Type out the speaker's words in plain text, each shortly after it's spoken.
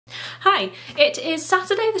Hi, it is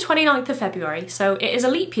Saturday the 29th of February, so it is a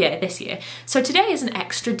leap year this year. So today is an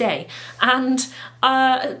extra day, and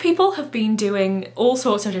people have been doing all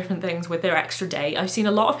sorts of different things with their extra day. I've seen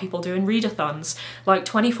a lot of people doing readathons, like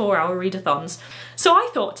 24-hour readathons. So I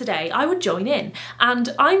thought today I would join in, and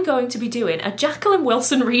I'm going to be doing a Jacqueline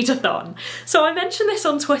Wilson readathon. So I mentioned this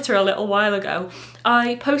on Twitter a little while ago.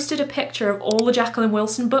 I posted a picture of all the Jacqueline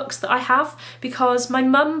Wilson books that I have because my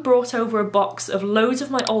mum brought over a box of loads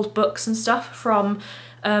of my old books and stuff from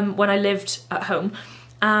when I lived at home,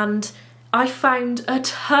 and I found a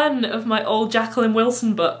ton of my old Jacqueline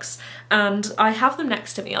Wilson books and I have them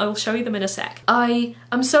next to me. I will show you them in a sec. I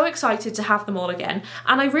am so excited to have them all again,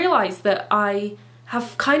 and I realised that I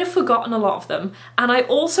have kind of forgotten a lot of them, and I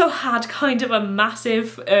also had kind of a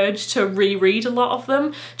massive urge to reread a lot of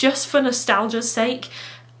them just for nostalgia's sake.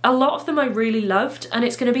 A lot of them I really loved, and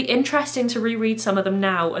it's going to be interesting to reread some of them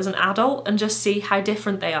now as an adult and just see how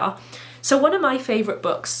different they are. So one of my favourite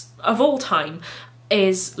books of all time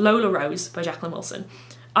is Lola Rose by Jacqueline Wilson.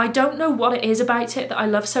 I don't know what it is about it that I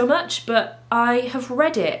love so much, but I have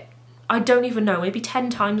read it, I don't even know, maybe 10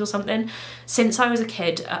 times or something since I was a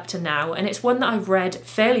kid up to now, and it's one that I've read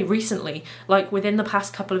fairly recently, like within the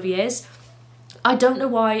past couple of years. I don't know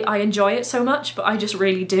why I enjoy it so much, but I just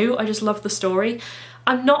really do. I just love the story.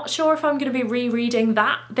 I'm not sure if I'm going to be rereading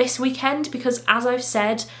that this weekend because, as I've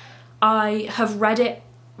said, I have read it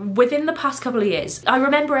within the past couple of years. I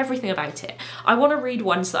remember everything about it. I want to read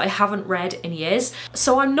ones that I haven't read in years,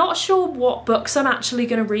 so I'm not sure what books I'm actually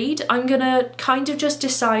going to read. I'm going to kind of just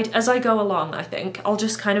decide as I go along, I think. I'll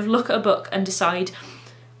just kind of look at a book and decide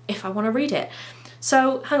if I want to read it.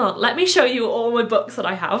 So hang on, let me show you all my books that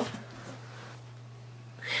I have.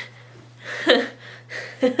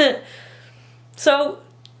 So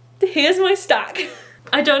here's my stack.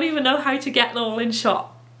 I don't even know how to get them all in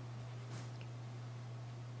shot.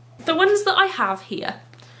 The ones that I have here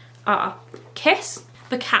are Kiss,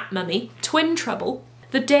 The Cat Mummy, Twin Trouble,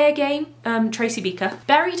 The Dare Game, Tracy Beaker,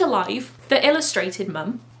 Buried Alive, The Illustrated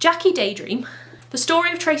Mum, Jackie Daydream, The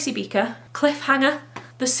Story of Tracy Beaker, Cliffhanger,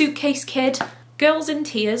 The Suitcase Kid, Girls in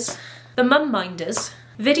Tears, The Mum Minders,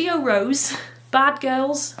 Video Rose, Bad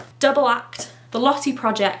Girls, Double Act, The Lottie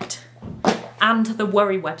Project, and The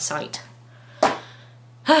Worry Website.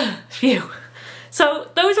 Phew.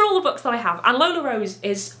 So those are all the books that I have, and Lola Rose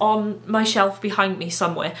is on my shelf behind me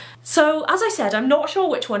somewhere. So as I said, I'm not sure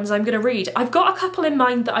which ones I'm going to read. I've got a couple in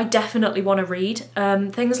mind that I definitely want to read.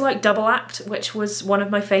 Things like Double Act, which was one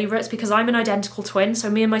of my favourites because I'm an identical twin, so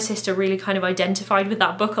me and my sister really kind of identified with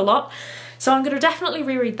that book a lot. So I'm going to definitely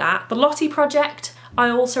reread that. The Lottie Project I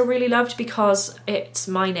also really loved because it's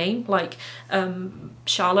my name, like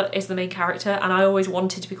Charlotte is the main character, and I always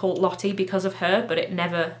wanted to be called Lottie because of her, but it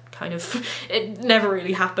never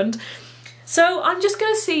really happened. So I'm just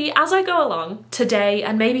going to see as I go along today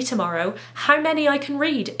and maybe tomorrow how many I can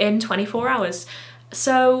read in 24 hours.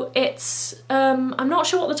 So it's, I'm not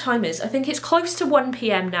sure what the time is. I think it's close to 1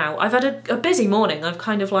 PM now. I've had a busy morning.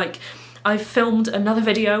 I've filmed another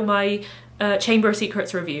video, my Chamber of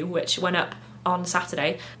Secrets review, which went up on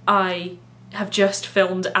Saturday. I have just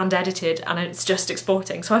filmed and edited and it's just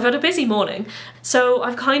exporting. So I've had a busy morning. So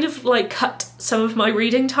I've kind of like cut some of my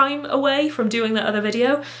reading time away from doing that other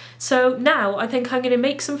video. So now I think I'm going to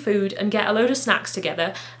make some food and get a load of snacks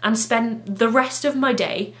together and spend the rest of my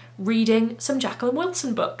day reading some Jacqueline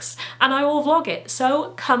Wilson books. And I will vlog it.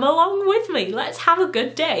 So come along with me. Let's have a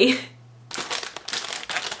good day.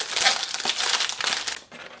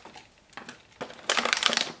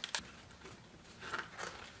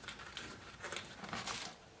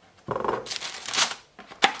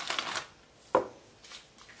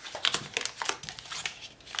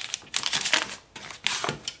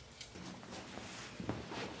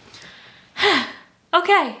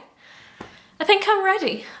 Okay, I think I'm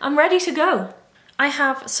ready. I'm ready to go. I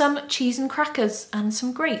have some cheese and crackers and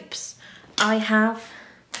some grapes. I have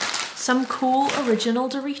some cool original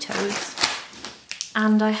Doritos.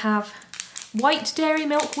 And I have white dairy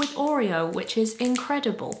milk with Oreo, which is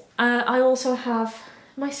incredible. I also have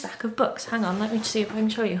my stack of books. Hang on, let me see if I can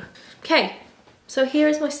show you. Okay, so here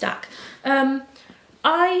is my stack.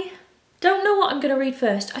 I don't know what I'm going to read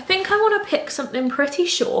first. I think I want to pick something pretty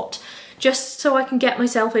short just so I can get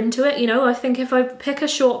myself into it, you know? I think if I pick a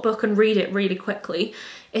short book and read it really quickly,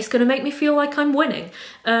 it's going to make me feel like I'm winning.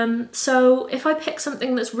 So if I pick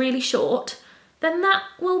something that's really short, then that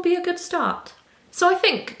will be a good start. So I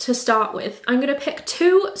think, to start with, I'm going to pick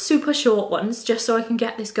 2 super short ones just so I can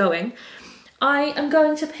get this going. I am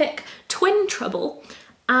going to pick Twin Trouble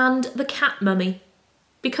and The Cat Mummy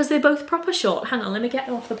because they're both proper short. Hang on, let me get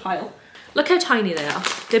them off the pile. Look how tiny they are.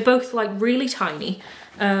 They're both like really tiny.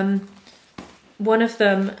 One of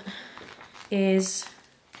them is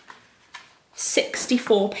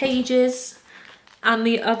 64 pages and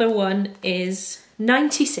the other one is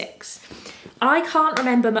 96. I can't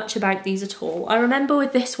remember much about these at all. I remember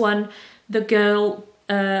with this one, the girl,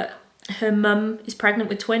 her mum is pregnant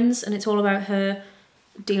with twins and it's all about her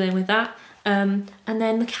dealing with that. And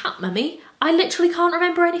then the cat mummy, I literally can't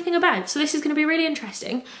remember anything about, so this is going to be really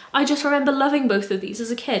interesting. I just remember loving both of these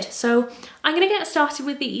as a kid, so I'm going to get started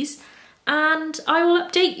with these and I will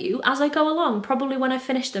update you as I go along, probably when I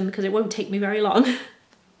finish them because it won't take me very long.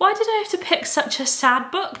 Why did I have to pick such a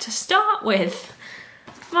sad book to start with?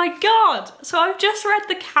 My god! So I've just read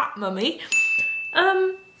The Cat Mummy.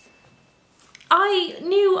 I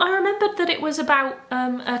remembered that it was about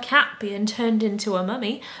a cat being turned into a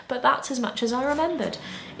mummy, but that's as much as I remembered.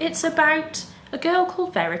 It's about a girl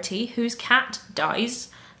called Verity whose cat dies,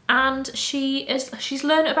 and she's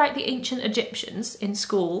learned about the ancient Egyptians in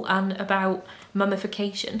school and about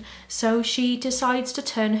mummification, so she decides to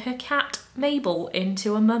turn her cat Mabel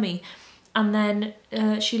into a mummy. And then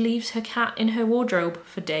she leaves her cat in her wardrobe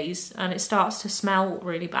for days and it starts to smell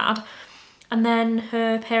really bad. And then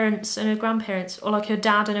her parents and her grandparents, or like her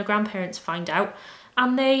dad and her grandparents, find out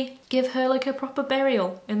and they give her like a proper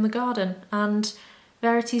burial in the garden. And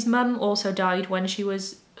Verity's mum also died when she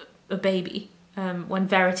was a baby. When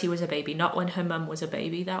Verity was a baby, not when her mum was a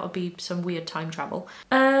baby. That would be some weird time travel.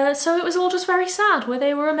 So it was all just very sad, where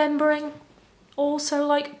they were remembering also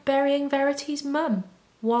like burying Verity's mum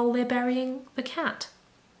while they're burying the cat.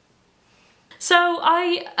 So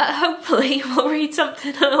I hopefully will read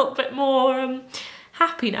something a little bit more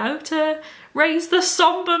happy now to raise the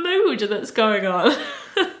sombre mood that's going on.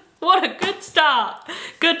 What a good start.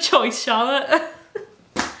 Good choice, Charlotte.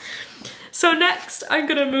 So next I'm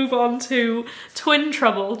going to move on to Twin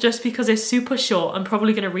Trouble, just because it's super short. I'm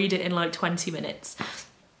probably going to read it in like 20 minutes.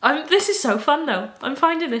 This is so fun though. I'm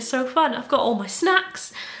finding this so fun. I've got all my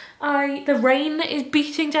snacks. The rain is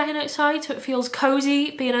beating down outside, so it feels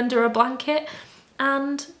cozy being under a blanket.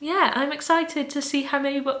 And yeah, I'm excited to see how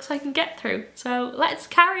many books I can get through. So let's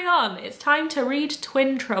carry on. It's time to read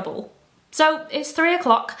Twin Trouble. So it's 3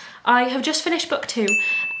 o'clock. I have just finished book 2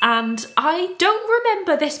 and I don't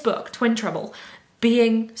remember this book, Twin Trouble,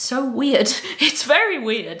 being so weird. It's very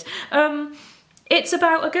weird. It's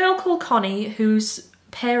about a girl called Connie whose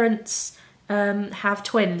parents have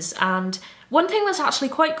twins, and one thing that's actually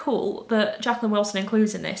quite cool that Jacqueline Wilson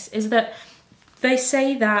includes in this is that they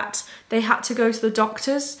say that they had to go to the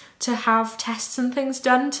doctors to have tests and things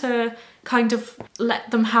done to kind of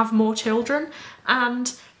let them have more children,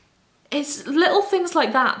 and it's little things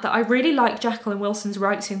like that that I really like Jacqueline Wilson's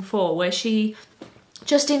writing for, where she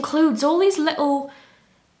just includes all these little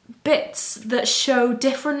bits that show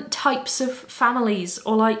different types of families,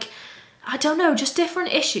 or like, I don't know, just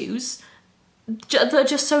different issues that are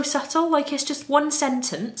just so subtle. Like, it's just one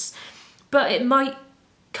sentence, but it might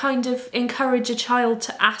kind of encourage a child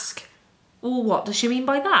to ask, well, what does she mean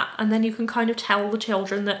by that? And then you can kind of tell the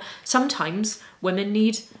children that sometimes women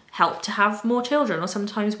need help to have more children, or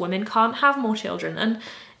sometimes women can't have more children. And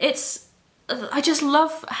I just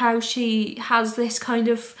love how she has this kind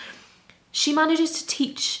of, she manages to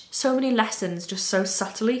teach so many lessons just so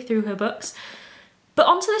subtly through her books. But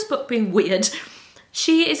onto this book being weird,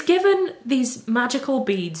 she is given these magical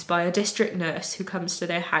beads by a district nurse who comes to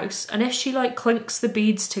their house, and if she like clinks the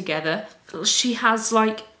beads together, she has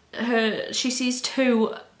like she sees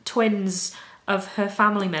 2 twins of her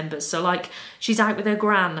family members. So like, she's out with her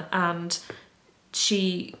gran and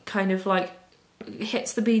she kind of like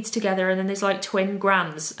hits the beads together, and then there's like twin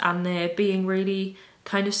grans and they're being really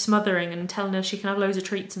kind of smothering and telling her she can have loads of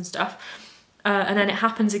treats and stuff. And then it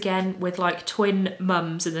happens again with like twin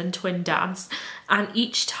mums and then twin dads, and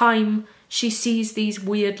each time she sees these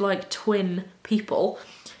weird like twin people,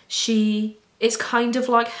 it's kind of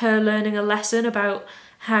like her learning a lesson about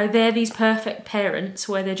how they're these perfect parents,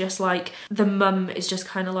 where they're just like, the mum is just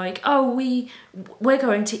kind of like, oh, we're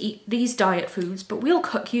going to eat these diet foods, but we'll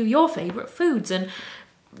cook you your favourite foods, and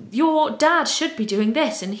your dad should be doing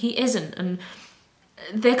this and he isn't. And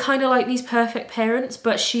they're kind of like these perfect parents,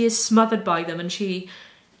 but she is smothered by them, and she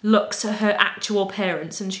looks at her actual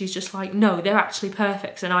parents and she's just like, no, they're actually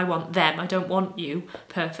perfect and I want them, I don't want you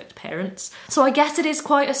perfect parents. So I guess it is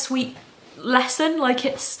quite a sweet lesson. Like,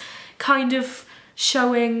 it's kind of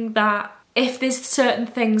showing that if there's certain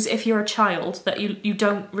things, if you're a child, that you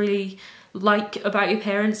don't really like about your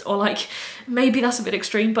parents, or like, maybe that's a bit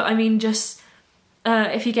extreme, but I mean just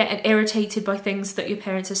if you get irritated by things that your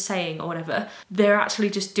parents are saying or whatever, they're actually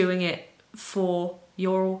just doing it for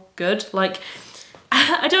your good. Like,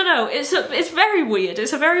 I don't know, it's very weird.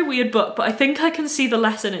 It's a very weird book, but I think I can see the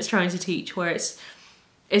lesson it's trying to teach, where it's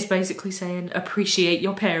basically saying appreciate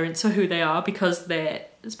your parents for who they are because they're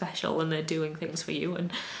special and they're doing things for you.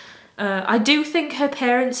 And I do think her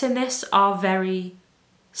parents in this are very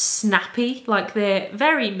snappy, like they're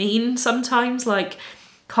very mean sometimes. Like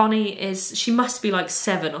Connie she must be like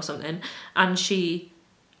 7 or something, and she's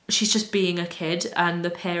just being a kid, and the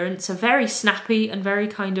parents are very snappy and very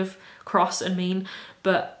kind of cross and mean.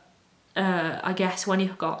 But I guess when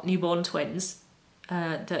you've got newborn twins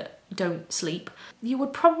that don't sleep, you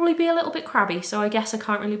would probably be a little bit crabby, so I guess I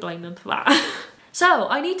can't really blame them for that. So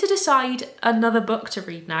I need to decide another book to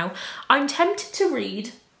read now. I'm tempted to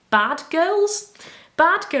read Bad Girls.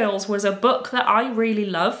 Bad Girls was a book that I really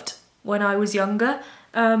loved when I was younger.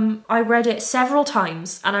 I read it several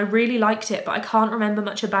times and I really liked it, but I can't remember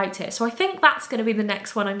much about it. So I think that's going to be the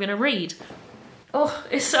next one I'm going to read. Oh,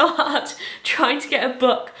 it's so hard trying to get a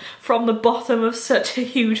book from the bottom of such a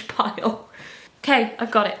huge pile. Okay,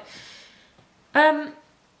 I've got it.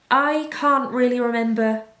 I can't really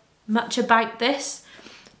remember much about this,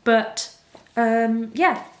 but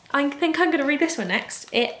yeah, I think I'm going to read this one next.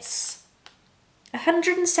 It's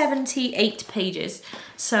 178 pages,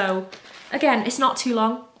 so again, it's not too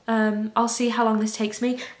long. I'll see how long this takes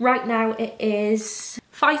me. Right now it is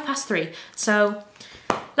 3:05, so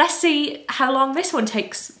let's see how long this one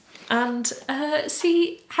takes and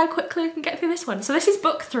see how quickly I can get through this one. So this is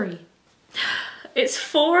book 3. It's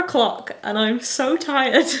 4 o'clock and I'm so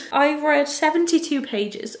tired. I've read 72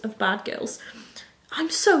 pages of Bad Girls. I'm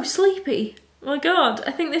so sleepy. Oh my god,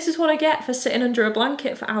 I think this is what I get for sitting under a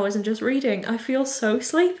blanket for hours and just reading. I feel so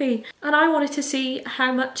sleepy. And I wanted to see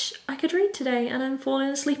how much I could read today, and I'm falling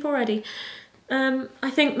asleep already. I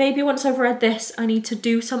think maybe once I've read this, I need to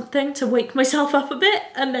do something to wake myself up a bit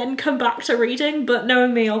and then come back to reading. But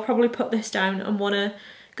knowing me, I'll probably put this down and want to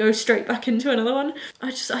go straight back into another one.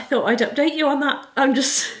 I thought I'd update you on that.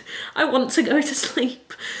 I want to go to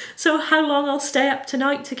sleep. So how long I'll stay up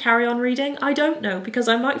tonight to carry on reading, I don't know, because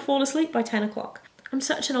I might fall asleep by 10 o'clock. I'm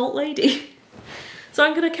such an old lady. So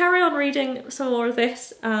I'm going to carry on reading some more of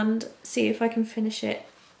this and see if I can finish it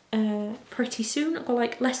pretty soon. I've got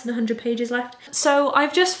like less than 100 pages left. So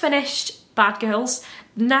I've just finished Bad Girls.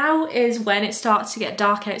 Now is when it starts to get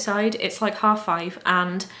dark outside. It's like 5:30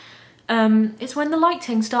 and it's when the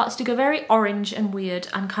lighting starts to go very orange and weird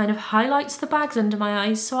and kind of highlights the bags under my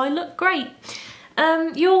eyes, so I look great.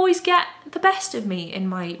 You always get the best of me in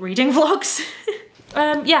my reading vlogs.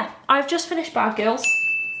 Yeah, I've just finished Bad Girls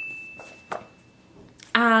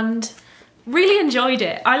and really enjoyed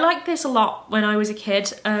it. I liked this a lot when I was a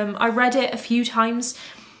kid. I read it a few times.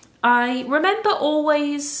 I remember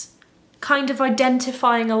always kind of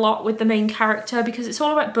identifying a lot with the main character because it's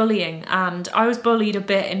all about bullying, and I was bullied a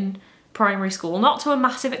bit in primary school, not to a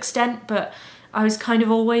massive extent, but I was kind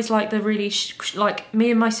of always like the really, like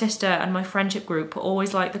me and my sister and my friendship group were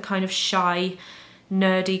always like the kind of shy,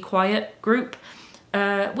 nerdy, quiet group,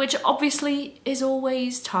 which obviously is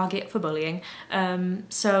always target for bullying.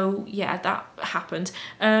 So yeah, that happened.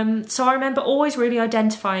 So I remember always really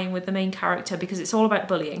identifying with the main character because it's all about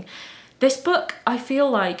bullying. This book, I feel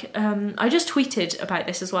like, I just tweeted about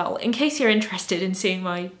this as well, in case you're interested in seeing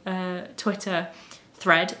my Twitter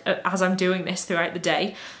thread as I'm doing this throughout the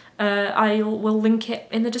day. I will link it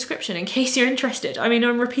in the description in case you're interested. I mean,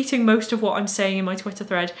 I'm repeating most of what I'm saying in my Twitter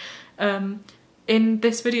thread in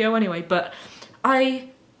this video anyway, but I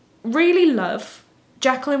really love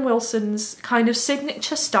Jacqueline Wilson's kind of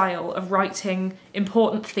signature style of writing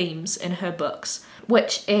important themes in her books,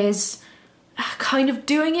 which is kind of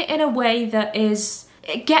doing it in a way that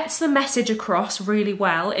it gets the message across really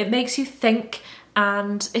well. It makes you think,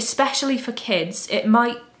 and especially for kids, it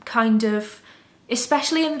might kind of,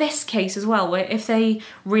 especially in this case as well, where if they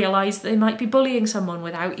realise they might be bullying someone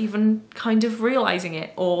without even kind of realising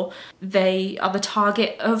it, or they are the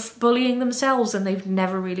target of bullying themselves and they've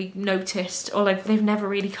never really noticed, or like they've never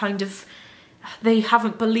really kind of, they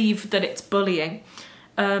haven't believed that it's bullying.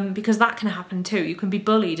 Because that can happen too. You can be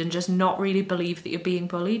bullied and just not really believe that you're being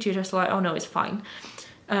bullied. You're just like, oh no, it's fine.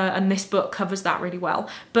 And this book covers that really well.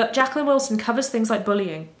 But Jacqueline Wilson covers things like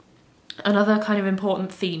bullying and other kind of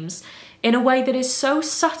important themes in a way that is so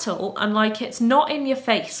subtle and like it's not in your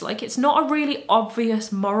face. Like it's not a really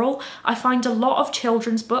obvious moral. I find a lot of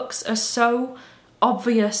children's books are so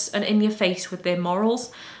obvious and in your face with their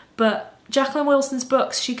morals, but Jacqueline Wilson's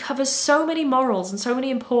books, she covers so many morals and so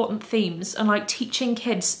many important themes and like teaching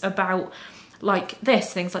kids about like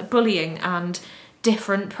things like bullying and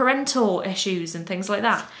different parental issues and things like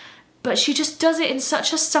that. But she just does it in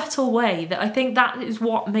such a subtle way that I think that is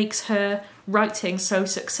what makes her writing so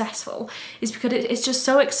successful is because it's just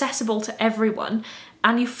so accessible to everyone,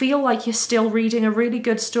 and you feel like you're still reading a really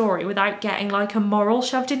good story without getting like a moral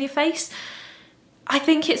shoved in your face. I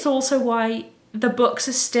think it's also why the books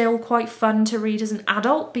are still quite fun to read as an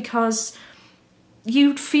adult, because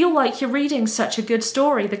you feel like you're reading such a good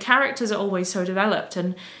story. The characters are always so developed,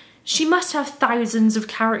 and she must have thousands of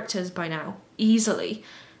characters by now, easily.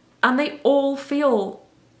 And they all feel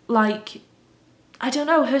like, I don't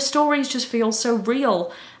know, her stories just feel so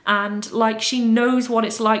real, and like she knows what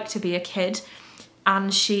it's like to be a kid.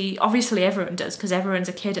 And she, obviously everyone does, because everyone's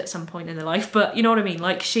a kid at some point in their life, but you know what I mean?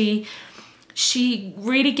 Like she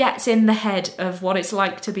really gets in the head of what it's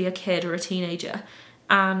like to be a kid or a teenager,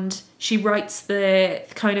 and she writes the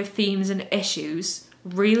kind of themes and issues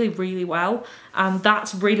really, really well, and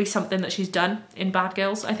that's really something that she's done in Bad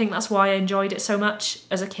Girls. I think that's why I enjoyed it so much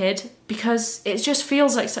as a kid, because it just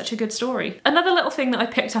feels like such a good story. Another little thing that I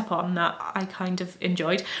picked up on that I kind of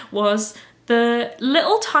enjoyed was the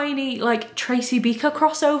little tiny like Tracy Beaker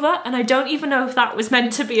crossover, and I don't even know if that was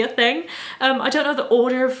meant to be a thing. I don't know the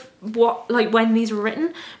order of when these were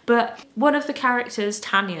written, but one of the characters,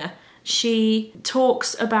 Tanya, she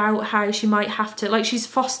talks about how she might have to, like, she's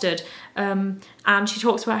fostered, and she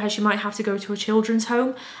talks about how she might have to go to a children's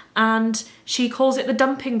home, and she calls it the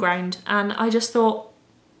dumping ground, and I just thought,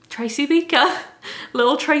 Tracy Beaker,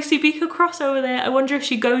 little Tracy Beaker crossover there. I wonder if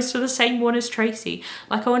she goes to the same one as Tracy.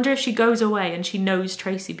 Like, I wonder if she goes away and she knows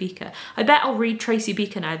Tracy Beaker. I bet I'll read Tracy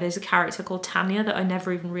Beaker now. There's a character called Tanya that I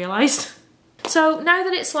never even realised. So now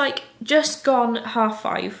that it's like just gone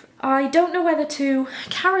 5:30, I don't know whether to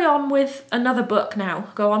carry on with another book now,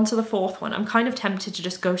 go on to the fourth one. I'm kind of tempted to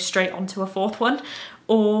just go straight onto a fourth one,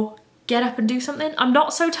 or get up and do something. I'm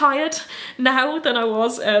not so tired now than I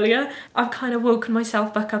was earlier. I've kind of woken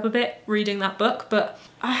myself back up a bit reading that book, but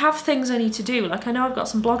I have things I need to do. Like, I know I've got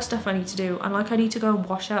some blog stuff I need to do, and like I need to go and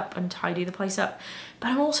wash up and tidy the place up, but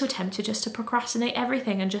I'm also tempted just to procrastinate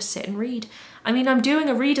everything and just sit and read. I mean, I'm doing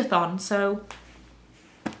a readathon, so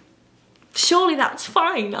surely that's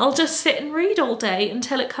fine. I'll just sit and read all day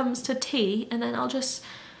until it comes to tea, and then I'll just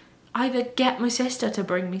either get my sister to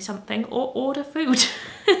bring me something or order food.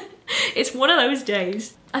 It's one of those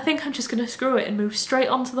days. I think I'm just gonna screw it and move straight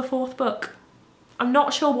on to the fourth book. I'm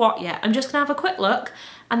not sure what yet. I'm just gonna have a quick look,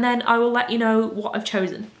 and then I will let you know what I've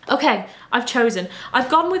chosen. Okay, I've chosen. I've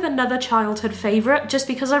gone with another childhood favourite just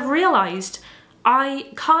because I've realised I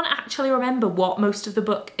can't actually remember what most of the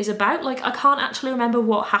book is about. Like, I can't actually remember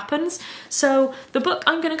what happens. So the book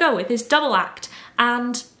I'm gonna go with is Double Act,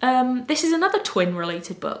 and this is another twin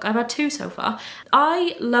related book. I've had two so far.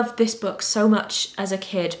 I loved this book so much as a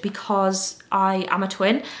kid because I am a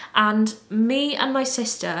twin, and me and my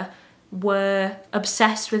sister were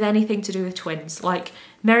obsessed with anything to do with twins. Like,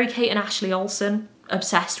 Mary-Kate and Ashley Olsen,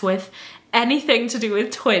 obsessed with anything to do with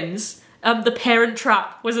twins. The Parent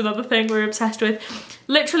Trap was another thing we were obsessed with.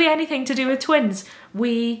 Literally anything to do with twins,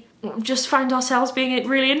 we just found ourselves being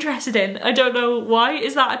really interested in. I don't know why.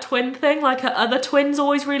 Is that a twin thing? Like, are other twins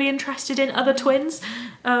always really interested in other twins?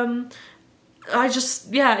 Yeah,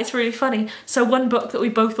 it's really funny. So one book that we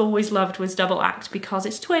both always loved was Double Act because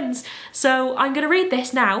it's twins. So I'm gonna read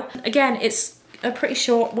this now. Again, it's a pretty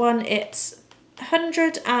short one. It's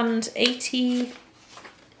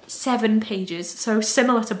 187 pages, so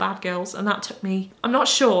similar to Bad Girls, and that took me, I'm not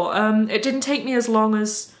sure, it didn't take me as long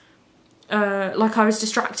as, like, I was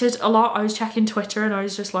distracted a lot. I was checking Twitter and I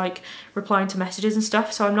was just like replying to messages and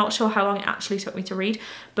stuff, so I'm not sure how long it actually took me to read,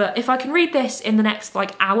 but if I can read this in the next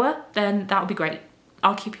like hour, then that would be great.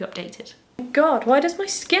 I'll keep you updated. God, why does my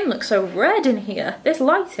skin look so red in here? This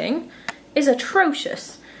lighting is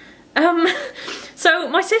atrocious. So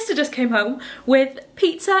my sister just came home with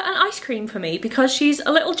pizza and ice cream for me because she's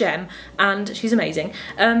a little gem and she's amazing.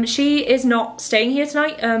 She is not staying here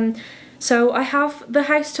tonight, so I have the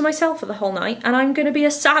house to myself for the whole night, and I'm gonna be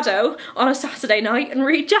a saddo on a Saturday night and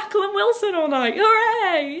read Jacqueline Wilson all night.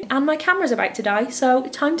 Hooray! And my camera's about to die, so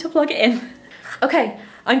time to plug it in. Okay,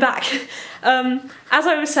 I'm back. As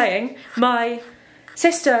I was saying, my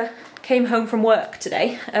sister came home from work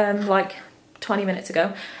today, like 20 minutes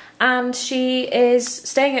ago, and she is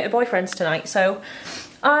staying at her boyfriend's tonight, so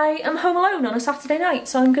I am home alone on a Saturday night,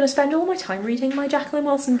 so I'm going to spend all my time reading my Jacqueline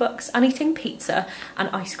Wilson books and eating pizza and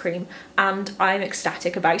ice cream, and I'm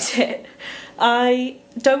ecstatic about it. I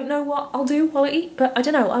don't know what I'll do while I eat, but I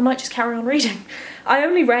don't know, I might just carry on reading. I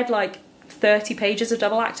only read like 30 pages of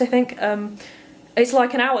Double Act, I think. It's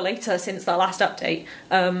like an hour later since the last update.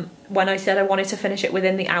 When I said I wanted to finish it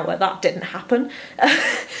within the hour, that didn't happen.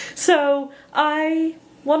 So I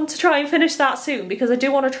want to try and finish that soon because I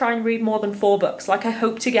do want to try and read more than 4 books. Like, I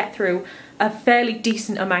hope to get through a fairly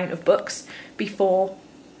decent amount of books before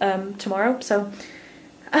tomorrow, so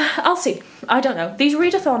I'll see. I don't know. These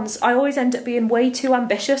readathons, I always end up being way too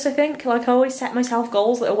ambitious, I think. Like, I always set myself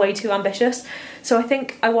goals that are way too ambitious, so I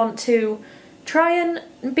think I want to try and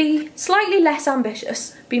be slightly less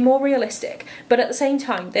ambitious, be more realistic, but at the same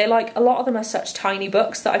time, they're like, a lot of them are such tiny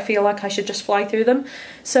books that I feel like I should just fly through them.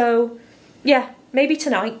 So yeah, maybe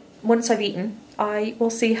tonight, once I've eaten, I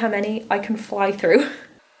will see how many I can fly through.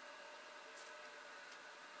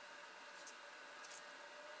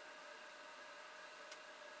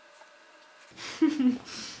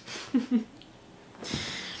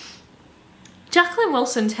 Jacqueline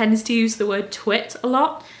Wilson tends to use the word twit a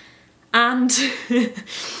lot, and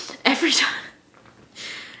every time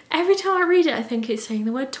I read it I think it's saying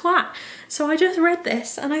the word twat. So I just read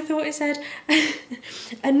this and I thought it said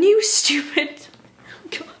a new stupid, oh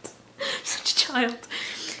god, such a child,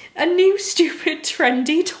 a new stupid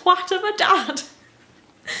trendy twat of a dad.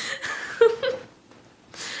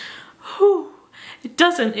 Ooh, it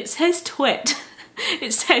doesn't, it says twit.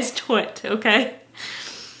 It says twit, okay?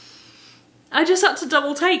 I just had to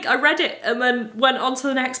double take. I read it and then went on to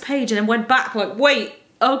the next page and then went back like, wait,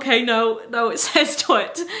 okay, no, it says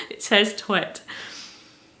twit. It says twit.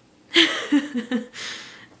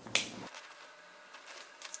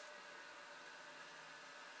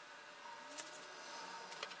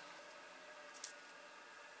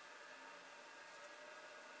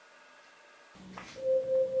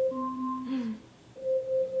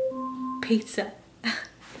 Pizza.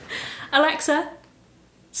 Alexa,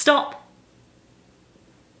 stop.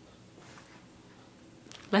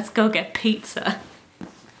 Let's go get pizza.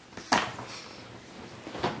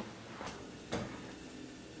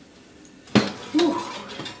 Ooh.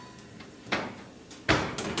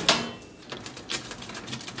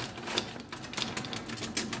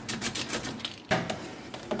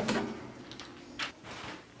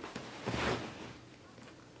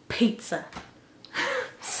 Pizza.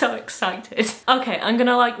 So excited. Okay, I'm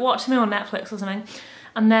gonna like watch something on Netflix or something,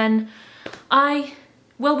 and then I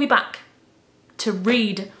will be back to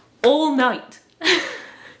read all night.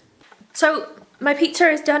 So my pizza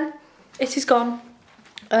is done. It is gone.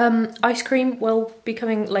 Ice cream will be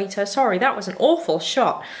coming later. Sorry, that was an awful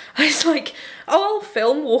shot. I was like, oh, I'll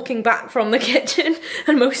film walking back from the kitchen,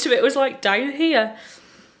 and most of it was like down here.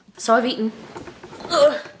 So I've eaten.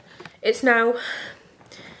 Ugh. It's now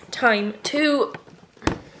time to...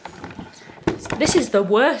 This is the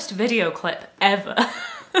worst video clip ever.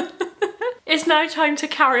 It's now time to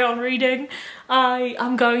carry on reading. I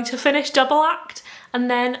am going to finish double act and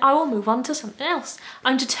then I will move on to something else.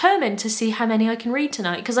 I'm determined to see how many I can read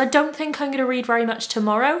tonight because I don't think I'm going to read very much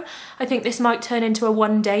tomorrow. I think this might turn into a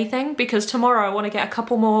one-day thing because tomorrow I want to get a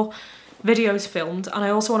couple more videos filmed and I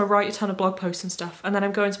also want to write a ton of blog posts and stuff, and then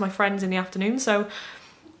I'm going to my friends in the afternoon, so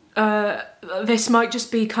this might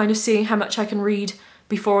just be kind of seeing how much I can read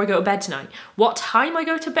before I go to bed tonight. What time I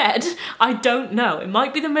go to bed, I don't know. It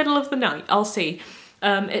might be the middle of the night, I'll see.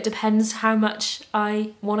 It depends how much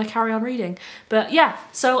I want to carry on reading. But yeah,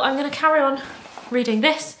 so I'm going to carry on reading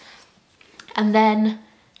this and then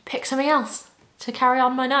pick something else to carry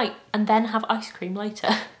on my night and then have ice cream later.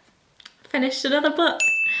 Finished another book.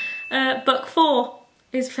 Book 4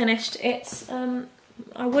 is finished. It's,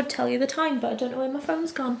 I would tell you the time, but I don't know where my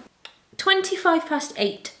phone's gone.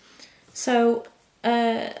 8:25. So,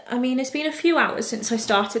 I mean, it's been a few hours since I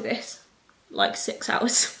started this, like 6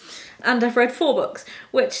 hours, and I've read 4 books,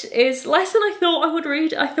 which is less than I thought I would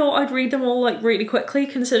read. I thought I'd read them all like really quickly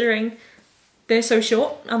considering they're so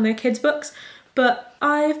short and they're kids' books, but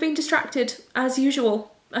I've been distracted as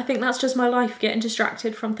usual. I think that's just my life, getting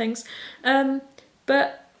distracted from things.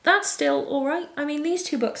 But that's still all right. I mean, these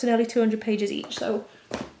 2 books are nearly 200 pages each, so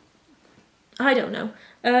I don't know.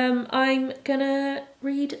 I'm gonna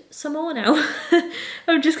read some more now.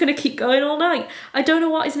 I'm just gonna keep going all night. I don't know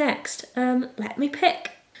what is next. Let me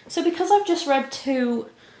pick. So because I've just read 2,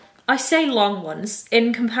 I say long ones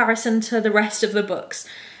in comparison to the rest of the books,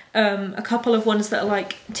 a couple of ones that are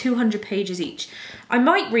like 200 pages each, I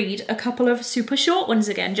might read a couple of super short ones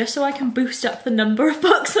again just so I can boost up the number of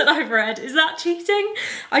books that I've read. Is that cheating?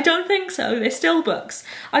 I don't think so. They're still books.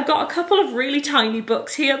 I've got a couple of really tiny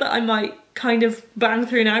books here that I might kind of bang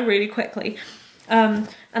through now really quickly, and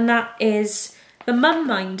that is The Mum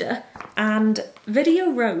Minder and Video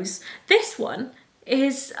Rose. This one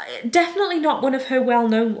is definitely not one of her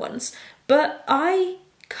well-known ones, but I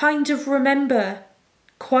kind of remember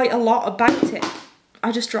quite a lot about it.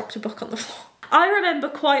 I just dropped a book on the floor. I remember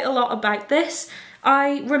quite a lot about this.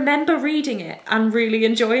 I remember reading it and really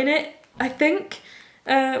enjoying it, I think.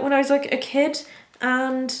 when I was like a kid,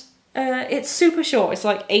 and it's super short. It's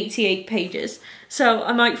like 88 pages. So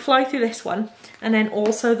I might fly through this one. And then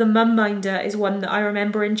also the Mum Minder is one that I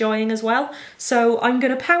remember enjoying as well. So I'm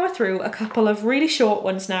going to power through a couple of really short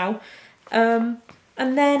ones now. And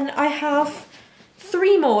then I have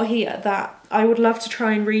 3 more here that I would love to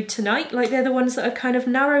try and read tonight. Like, they're the ones that I've kind of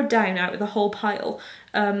narrowed down out of the whole pile,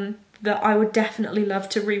 that I would definitely love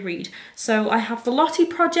to reread. So I have The Lottie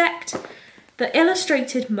Project, The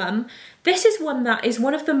Illustrated Mum. This is one that is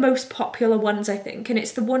one of the most popular ones, I think, and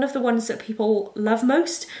it's one of the ones that people love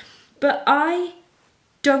most. But I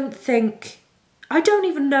don't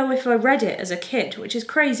even know if I read it as a kid, which is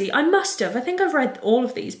crazy. I must have. I think I've read all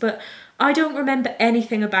of these, but I don't remember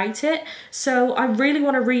anything about it. So I really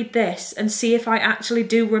want to read this and see if I actually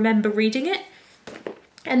do remember reading it.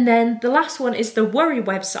 And then the last one is The Worry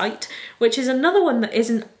Website, which is another one that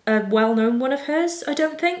isn't a well-known one of hers, I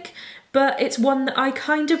don't think. But it's one that I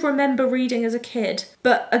kind of remember reading as a kid.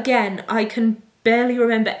 But again, I can barely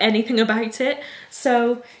remember anything about it.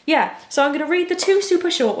 So yeah, so I'm going to read the 2 super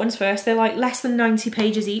short ones first. They're like less than 90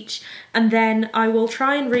 pages each, and then I will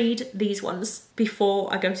try and read these ones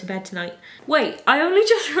before I go to bed tonight. Wait, I only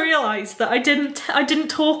just realised that I didn't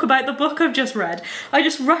talk about the book I've just read. I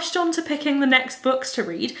just rushed on to picking the next books to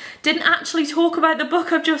read, didn't actually talk about the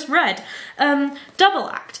book I've just read. Double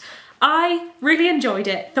Act. I really enjoyed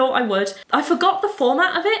it, thought I would. I forgot the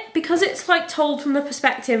format of it because it's like told from the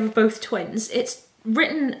perspective of both twins. It's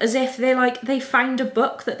written as if they found a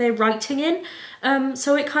book that they're writing in.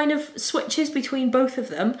 So it kind of switches between both of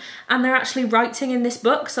them, and they're actually writing in this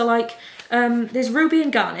book. So like, there's Ruby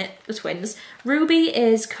and Garnet, the twins. Ruby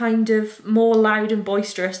is kind of more loud and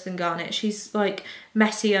boisterous than Garnet. She's like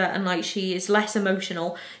messier and like she is less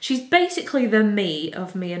emotional. She's basically the me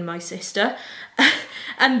of me and my sister.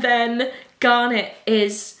 And then Garnet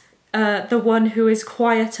is the one who is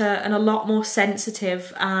quieter and a lot more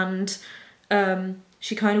sensitive, and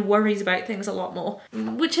she kind of worries about things a lot more,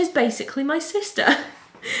 which is basically my sister.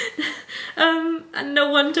 And no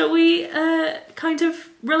wonder we kind of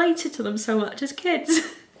related to them so much as kids.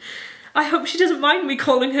 I hope she doesn't mind me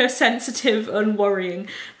calling her sensitive and worrying,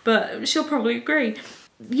 but she'll probably agree.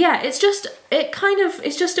 Yeah, it's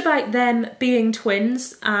just about them being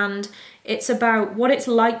twins, and it's about what it's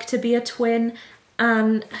like to be a twin.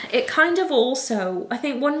 And it kind of also, I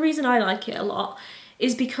think one reason I like it a lot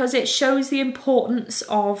is because it shows the importance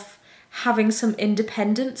of having some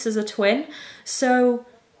independence as a twin. So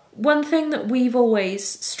one thing that we've always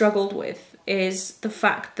struggled with is the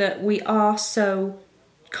fact that we are so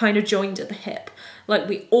kind of joined at the hip. Like,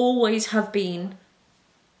 we always have been,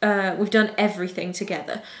 we've done everything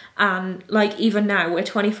together. And like, even now we're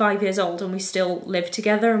 25 years old and we still live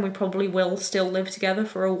together, and we probably will still live together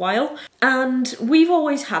for a while. And we've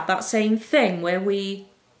always had that same thing where we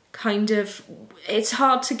kind of, it's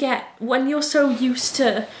hard to get, when you're so used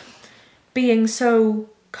to being so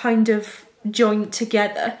kind of joined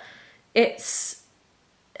together, it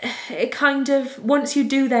kind of, once you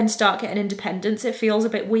do then start getting independence, it feels a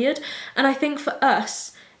bit weird. And I think for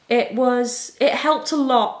us, it helped a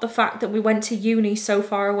lot the fact that we went to uni so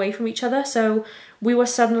far away from each other. So we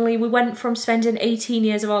went from spending 18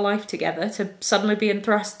 years of our life together to suddenly being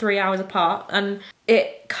thrust 3 hours apart, and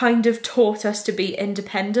it kind of taught us to be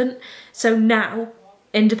independent. So now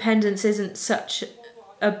independence isn't such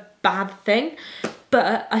a bad thing,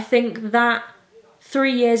 but I think that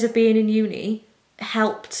 3 years of being in uni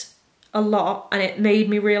helped a lot, and it made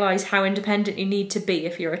me realise how independent you need to be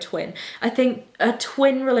if you're a twin. I think a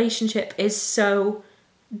twin relationship is so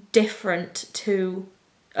different to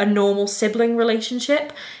a normal sibling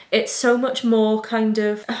relationship. It's so much more kind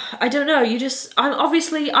of, I don't know,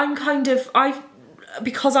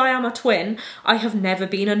 because I am a twin, I have never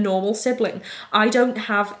been a normal sibling. I don't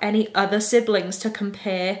have any other siblings to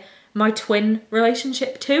compare my twin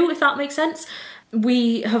relationship to, if that makes sense.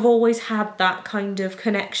 We have always had that kind of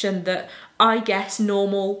connection that I guess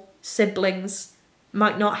normal siblings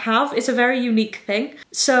might not have. It's a very unique thing.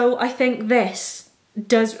 So I think this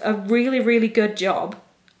does a really, really good job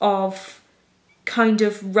of kind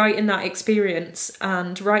of writing that experience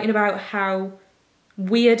and writing about how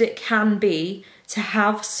weird it can be to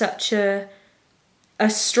have such a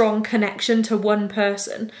strong connection to one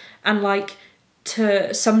person, and like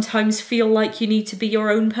to sometimes feel like you need to be your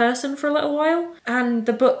own person for a little while. And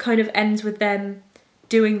the book kind of ends with them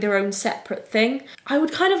doing their own separate thing. I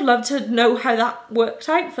would kind of love to know how that worked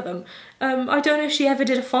out for them. I don't know if she ever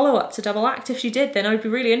did a follow-up to Double Act. If she did, then I'd be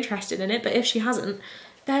really interested in it, but if she hasn't,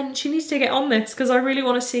 then she needs to get on this, because I really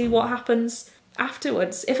want to see what happens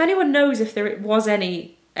afterwards. If anyone knows if there was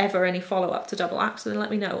any ever any follow-up to Double Axe, then let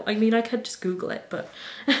me know. I mean, I could just Google it, but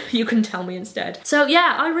you can tell me instead. So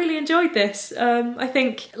yeah, I really enjoyed this. I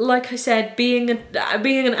think, like I said, being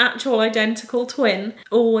an actual identical twin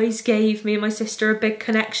always gave me and my sister a big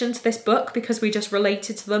connection to this book because we just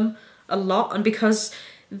related to them a lot, and because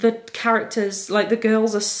the characters, like the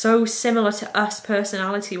girls, are so similar to us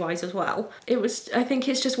personality-wise as well. I think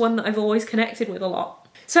it's just one that I've always connected with a lot.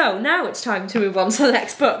 So now it's time to move on to the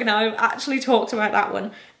next book. Now I've actually talked about that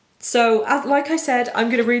one. So like I said, I'm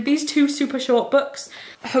going to read these two super short books.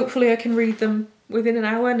 Hopefully I can read them within an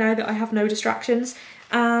hour now that I have no distractions,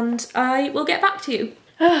 and I will get back to you.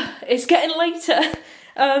 It's getting later.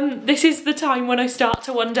 This is the time when I start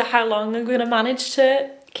to wonder how long I'm going to manage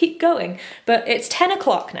to keep going, but it's 10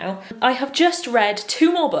 o'clock now. I have just read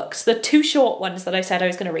two more books, the two short ones that I said I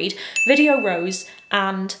was going to read, Video Rose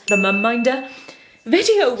and The Mum Minder.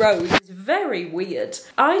 Video Rose is very weird.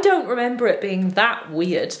 I don't remember it being that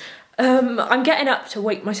weird. I'm getting up to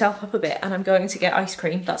wake myself up a bit and I'm going to get ice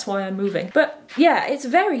cream, that's why I'm moving. But yeah, it's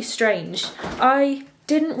very strange. I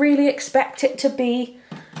didn't really expect it to be...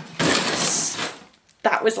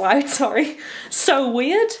 That was loud, sorry. So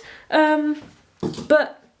weird.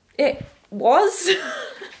 But it was.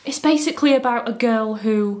 It's basically about a girl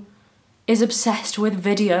who is obsessed with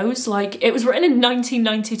videos. Like, it was written in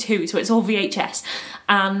 1992, so it's all VHS,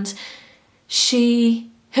 and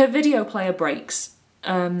her video player breaks.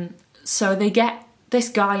 So they get this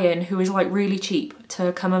guy in who is like really cheap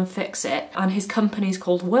to come and fix it, and his company's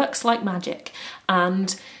called Works Like Magic,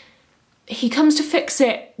 and he comes to fix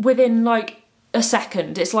it within like a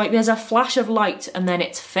second. It's like there's a flash of light and then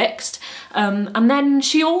it's fixed. And then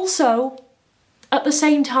she also, at the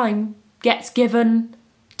same time, gets given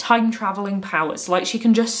time-travelling powers. Like, she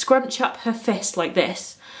can just scrunch up her fist like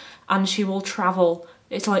this and she will travel.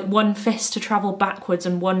 It's like one fist to travel backwards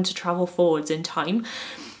and one to travel forwards in time.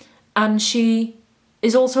 And she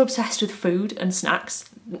is also obsessed with food and snacks,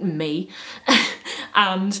 me.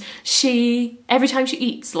 And every time she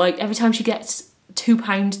eats, like every time she gets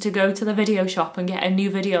 £2 to go to the video shop and get a new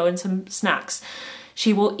video and some snacks,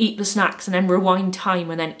 she will eat the snacks and then rewind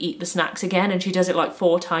time and then eat the snacks again, and she does it like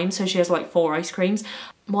 4 times, so she has like 4 ice creams.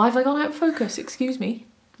 Why have I gone out of focus? Excuse me.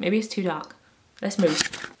 Maybe it's too dark. Let's move.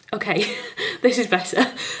 Okay, this is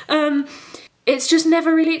better. It's just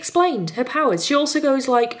never really explained, her powers. She also goes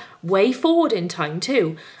like way forward in time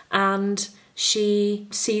too, and she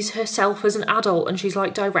sees herself as an adult and she's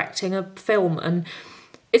like directing a film, and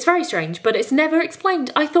it's very strange, but it's never explained.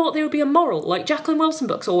 I thought there would be a moral, like Jacqueline Wilson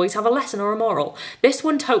books always have a lesson or a moral. This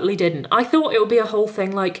one totally didn't. I thought it would be a whole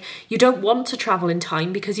thing like you don't want to travel in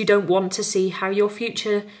time because you don't want to see how your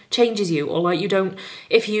future changes you, or like you don't,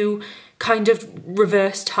 if you kind of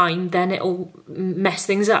reverse time then it'll mess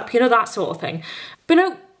things up, you know, that sort of thing. But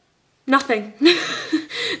no, nothing.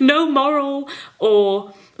 No moral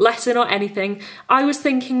or lesson or anything. I was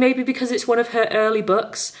thinking maybe because it's one of her early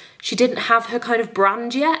books, she didn't have her kind of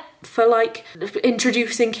brand yet for like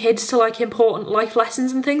introducing kids to like important life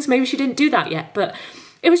lessons and things. Maybe she didn't do that yet, but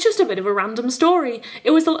it was just a bit of a random story.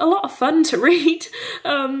 It was a lot of fun to read.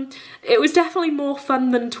 It was definitely more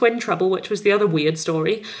fun than Twin Trouble, which was the other weird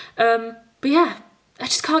story. But yeah, I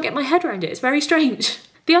just can't get my head around it. It's very strange.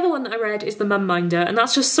 The other one that I read is The Mum Minder, and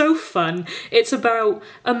that's just so fun. It's about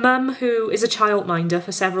a mum who is a childminder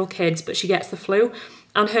for several kids, but she gets the flu,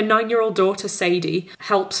 and her 9-year-old daughter Sadie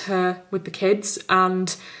helps her with the kids,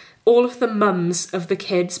 and all of the mums of the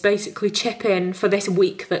kids basically chip in for this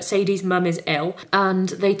week that Sadie's mum is ill, and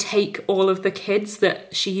they take all of the kids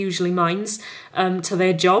that she usually minds to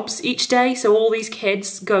their jobs each day. So all these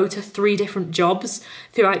kids go to 3 different jobs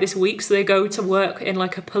throughout this week. So they go to work in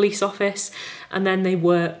like a police office, and then they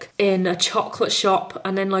work in a chocolate shop,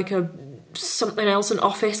 and then like something else, an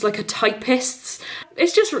office, like a typist's.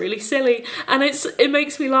 It's just really silly, and it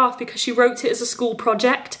makes me laugh because she wrote it as a school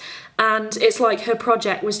project, and it's like her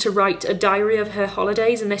project was to write a diary of her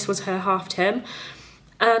holidays, and this was her half term.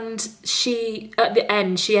 And she, at the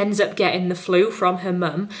end, she ends up getting the flu from her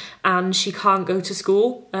mum, and she can't go to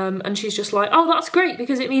school, and she's just like, oh, that's great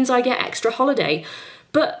because it means I get extra holiday,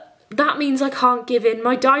 but that means I can't give in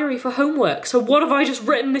my diary for homework, so what have I just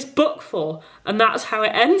written this book for? And that's how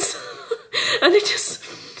it ends. And I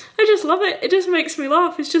just love it. It just makes me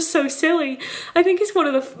laugh. It's just so silly. I think it's one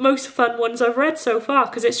of the most fun ones I've read so far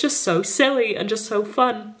because it's just so silly and just so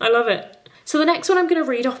fun. I love it. So the next one I'm going to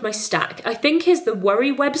read off my stack, I think, is the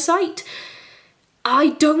Worry website. I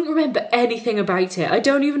don't remember anything about it. I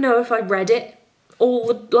don't even know if I read it all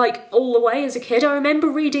the way as a kid. I remember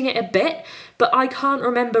reading it a bit, but I can't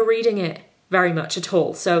remember reading it very much at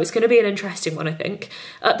all. So it's going to be an interesting one, I think.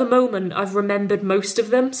 At the moment, I've remembered most of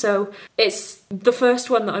them, so it's the first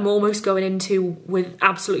one that I'm almost going into with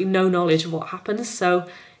absolutely no knowledge of what happens, so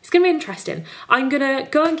it's going to be interesting. I'm going to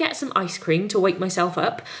go and get some ice cream to wake myself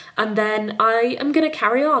up, and then I am going to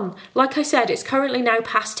carry on. Like I said, it's currently now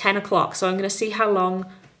past 10 o'clock, so I'm going to see how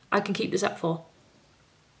long I can keep this up for.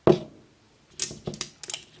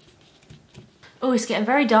 Oh, it's getting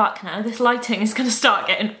very dark now. This lighting is going to start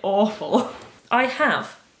getting awful. I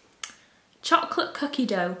have chocolate cookie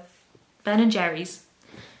dough, Ben & Jerry's.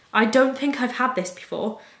 I don't think I've had this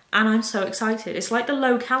before, and I'm so excited. It's like the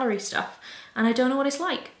low-calorie stuff, and I don't know what it's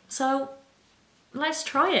like. So, let's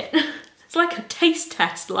try it. It's like a taste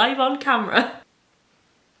test live on camera.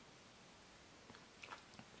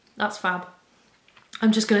 That's fab.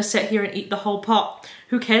 I'm just going to sit here and eat the whole pot.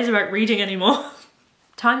 Who cares about reading anymore?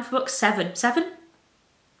 Time for book 7. 7?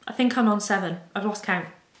 I think I'm on 7. I've lost count.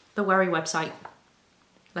 The Worry website.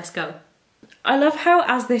 Let's go. I love how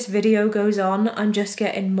as this video goes on, I'm just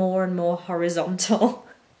getting more and more horizontal.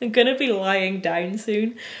 I'm gonna be lying down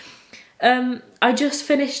soon. I just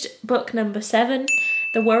finished book number 7,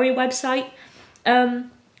 The Worry website.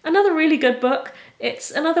 Another really good book.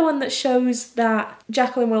 It's another one that shows that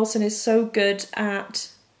Jacqueline Wilson is so good at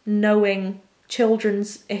knowing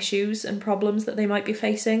children's issues and problems that they might be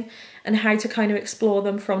facing and how to kind of explore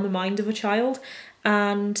them from the mind of a child.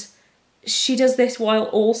 And she does this while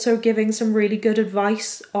also giving some really good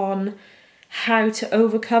advice on how to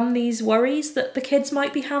overcome these worries that the kids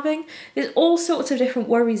might be having. There's all sorts of different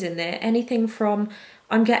worries in there. Anything from,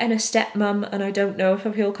 I'm getting a stepmum and I don't know if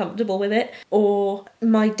I feel comfortable with it, or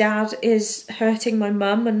my dad is hurting my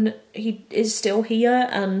mum and he is still here,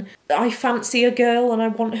 and I fancy a girl and I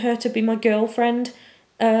want her to be my girlfriend.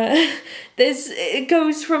 It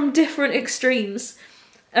goes from different extremes.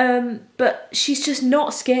 But she's just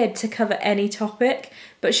not scared to cover any topic,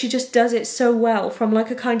 but she just does it so well from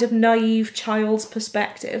like a kind of naive child's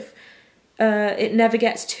perspective. It never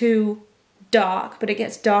gets too dark, but it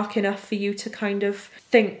gets dark enough for you to kind of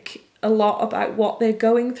think a lot about what they're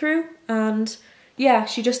going through. And yeah,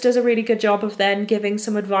 she just does a really good job of then giving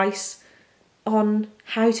some advice on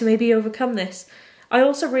how to maybe overcome this. I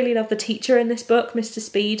also really love the teacher in this book, Mr.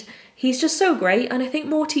 Speed. He's just so great, and I think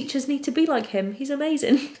more teachers need to be like him. He's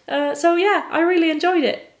amazing. So yeah, I really enjoyed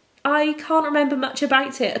it. I can't remember much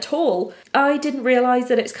about it at all. I didn't realise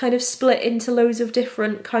that it's kind of split into loads of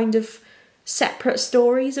different kind of separate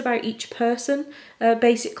stories about each person.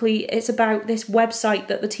 Basically, it's about this website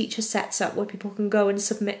that the teacher sets up where people can go and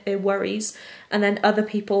submit their worries, and then other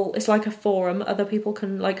people, it's like a forum, other people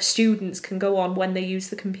can, like students can go on when they use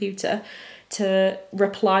the computer to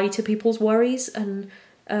reply to people's worries, and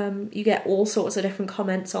you get all sorts of different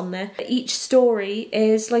comments on there. Each story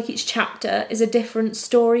is, like each chapter is a different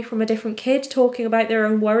story from a different kid talking about their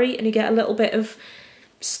own worry, and you get a little bit of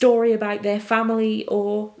story about their family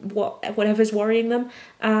or whatever's worrying them.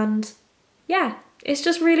 And yeah, it's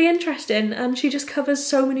just really interesting, and she just covers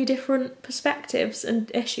so many different perspectives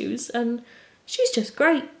and issues, and she's just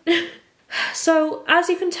great. So, as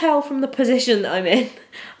you can tell from the position that I'm in,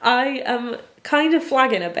 I am kind of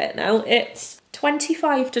flagging a bit now. It's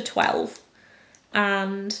 25 to 12,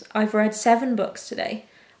 and I've read 7 books today.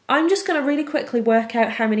 I'm just going to really quickly work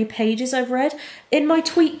out how many pages I've read. In my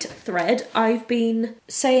tweet thread, I've been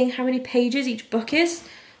saying how many pages each book is,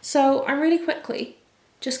 so I'm really quickly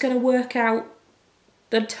just going to work out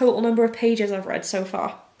the total number of pages I've read so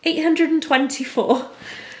far. 824.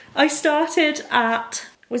 I started at,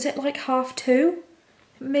 was it like 2:30?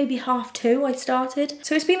 Maybe 2:30 I started.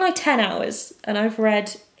 So it's been like 10 hours and I've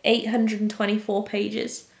read 824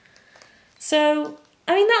 pages. So,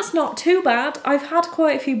 I mean, that's not too bad. I've had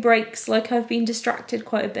quite a few breaks, like I've been distracted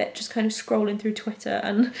quite a bit, just kind of scrolling through Twitter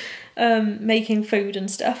and making food and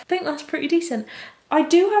stuff. I think that's pretty decent. I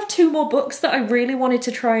do have 2 more books that I really wanted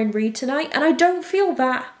to try and read tonight, and I don't feel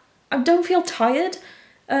tired.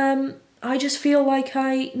 I just feel like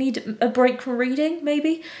I need a break from reading,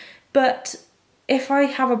 maybe. But if I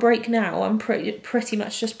have a break now, I'm pretty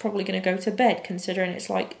much just probably going to go to bed, considering it's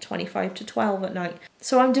like 25 to 12 at night.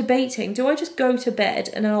 So I'm debating, do I just go to bed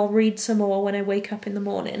and I'll read some more when I wake up in the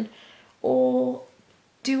morning? Or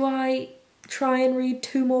do I try and read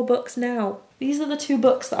 2 more books now? These are the 2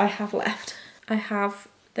 books that I have left. I have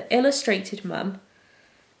The Illustrated Mum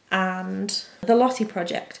and The Lottie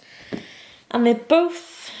Project. And they're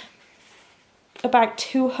both about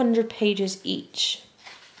 200 pages each.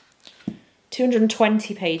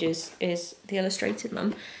 220 pages is The Illustrated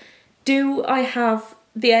Mum. Do I have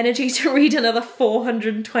the energy to read another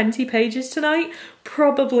 420 pages tonight?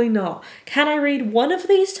 Probably not. Can I read one of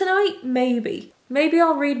these tonight? Maybe. Maybe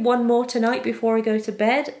I'll read one more tonight before I go to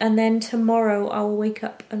bed, and then tomorrow I'll wake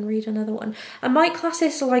up and read another one. I might class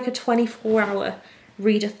this like a 24-hour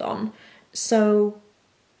readathon, so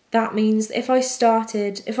that means if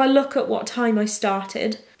I look at what time I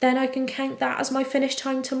started, then I can count that as my finish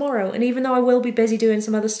time tomorrow. And even though I will be busy doing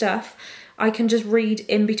some other stuff, I can just read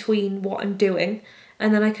in between what I'm doing,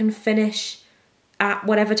 and then I can finish at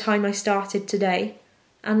whatever time I started today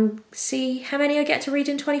and see how many I get to read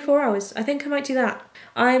in 24 hours. I think I might do that.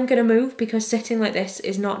 I'm gonna move because sitting like this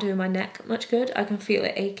is not doing my neck much good. I can feel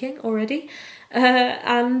it aching already.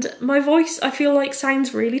 And my voice, I feel like,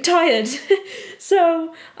 sounds really tired.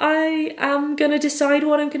 So I am gonna decide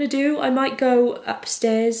what I'm gonna do. I might go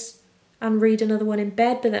upstairs and read another one in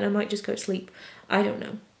bed, but then I might just go to sleep. I don't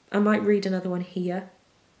know. I might read another one here,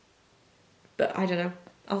 but I don't know.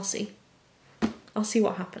 I'll see. I'll see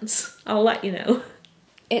what happens. I'll let you know.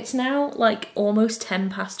 It's now like almost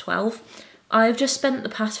 12:10. I've just spent the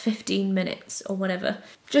past 15 minutes or whatever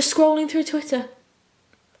just scrolling through Twitter,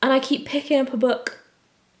 and I keep picking up a book,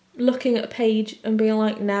 looking at a page and being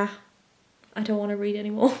like, nah, I don't want to read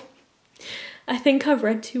anymore. I think I've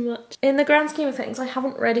read too much. In the grand scheme of things, I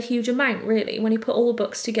haven't read a huge amount, really. When you put all the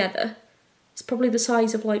books together, it's probably the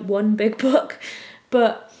size of like one big book.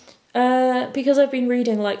 But because I've been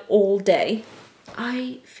reading like all day,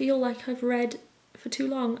 I feel like I've read for too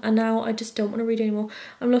long, and now I just don't want to read anymore.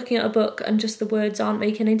 I'm looking at a book and just the words aren't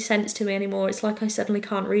making any sense to me anymore. It's like I suddenly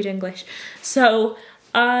can't read English. So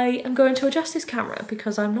I am going to adjust this camera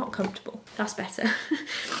because I'm not comfortable. That's better.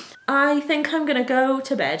 I think I'm gonna go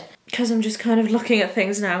to bed because I'm just kind of looking at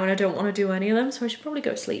things now and I don't want to do any of them, so I should probably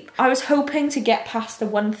go to sleep. I was hoping to get past the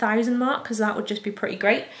 1,000 mark because that would just be pretty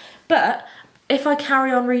great, but if I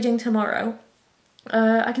carry on reading tomorrow,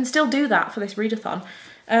 I can still do that for this readathon.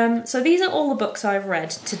 So these are all the books I've read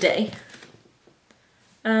today.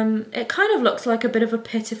 It kind of looks like a bit of a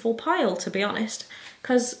pitiful pile, to be honest,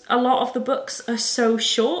 because a lot of the books are so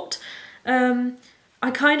short.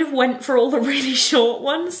 I kind of went for all the really short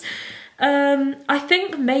ones. I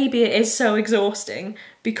think maybe it is so exhausting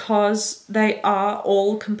because they are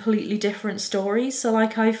all completely different stories. So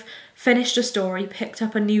like I've finished a story, picked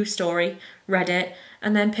up a new story, read it,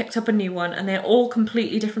 and then picked up a new one, and they're all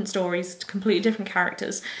completely different stories, completely different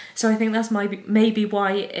characters. So I think that's maybe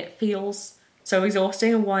why it feels so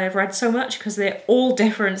exhausting and why I've read so much, because they're all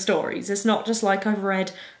different stories. It's not just like I've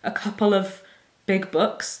read a couple of big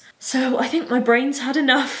books. So I think my brain's had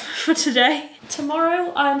enough for today.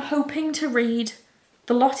 Tomorrow I'm hoping to read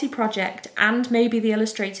The Lottie Project and maybe The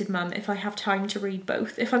Illustrated Mum if I have time to read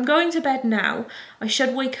both. If I'm going to bed now, I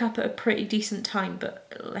should wake up at a pretty decent time, but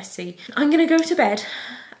let's see. I'm gonna go to bed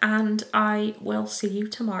and I will see you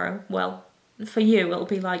tomorrow. Well, for you it'll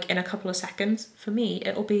be like in a couple of seconds. For me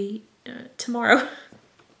it'll be tomorrow.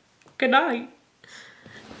 Good night.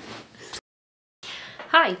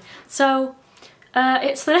 Hi, so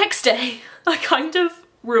it's the next day. I kind of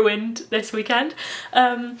ruined this weekend.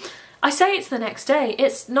 I say it's the next day.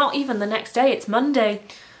 It's not even the next day, it's Monday.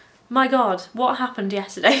 My God, what happened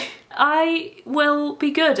yesterday? I will be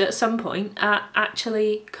good at some point at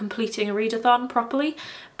actually completing a readathon properly,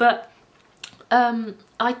 but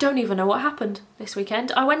I don't even know what happened this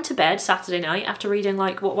weekend. I went to bed Saturday night after reading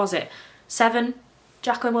like, what was it, 7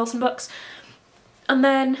 Jacqueline Wilson books, and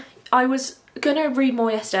then I was gonna read more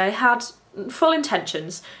yesterday. I had full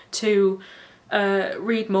intentions to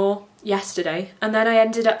read more yesterday, and then I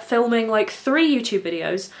ended up filming like 3 YouTube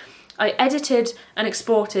videos. I edited and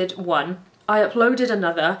exported one, I uploaded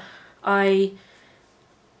another, I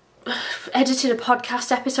edited a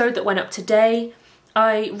podcast episode that went up today,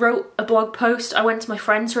 I wrote a blog post, I went to my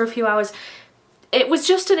friends for a few hours. It was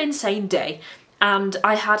just an insane day, and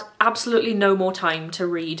I had absolutely no more time to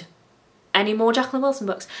read any more Jacqueline Wilson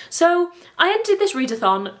books. So I ended this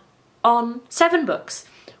readathon on 7 books,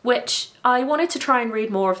 which I wanted to try and read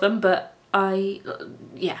more of them, but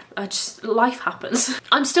life happens.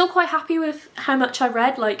 I'm still quite happy with how much I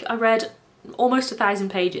read. Like, I read almost 1,000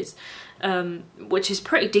 pages, which is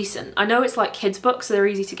pretty decent. I know it's like kids' books, so they're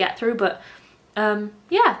easy to get through, but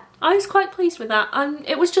yeah, I was quite pleased with that.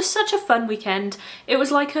 It was just such a fun weekend. It was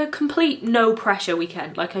like a complete no pressure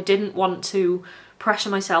weekend. Like, I didn't want to pressure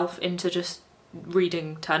myself into just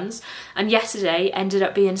reading tons, and yesterday ended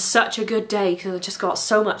up being such a good day because I just got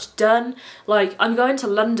so much done. Like, I'm going to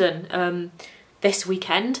London this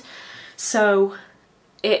weekend, so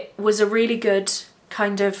it was a really good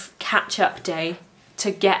kind of catch-up day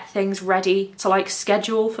to get things ready to like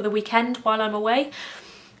schedule for the weekend while I'm away.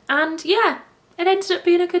 And yeah, it ended up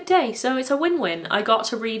being a good day, so it's a win-win. I got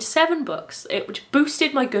to read 7 books, which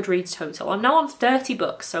boosted my Goodreads total. I'm now on 30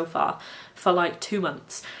 books so far for like 2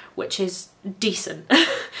 months, which is decent.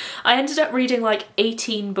 I ended up reading like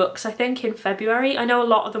 18 books, I think, in February. I know a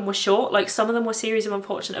lot of them were short, like some of them were Series of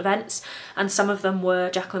Unfortunate Events and some of them were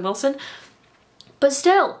Jacqueline Wilson, but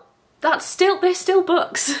still, they're still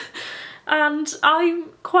books and I'm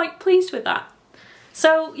quite pleased with that.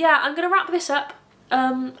 So yeah, I'm gonna wrap this up.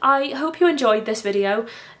 I hope you enjoyed this video.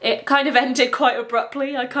 It kind of ended quite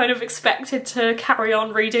abruptly. I kind of expected to carry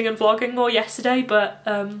on reading and vlogging more yesterday, but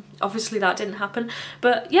obviously that didn't happen.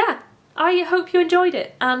 But yeah, I hope you enjoyed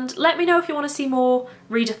it, and let me know if you want to see more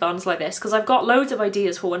readathons like this, because I've got loads of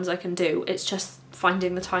ideas for ones I can do. It's just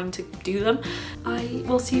finding the time to do them. I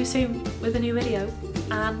will see you soon with a new video,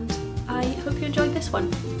 and I hope you enjoyed this one.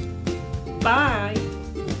 Bye!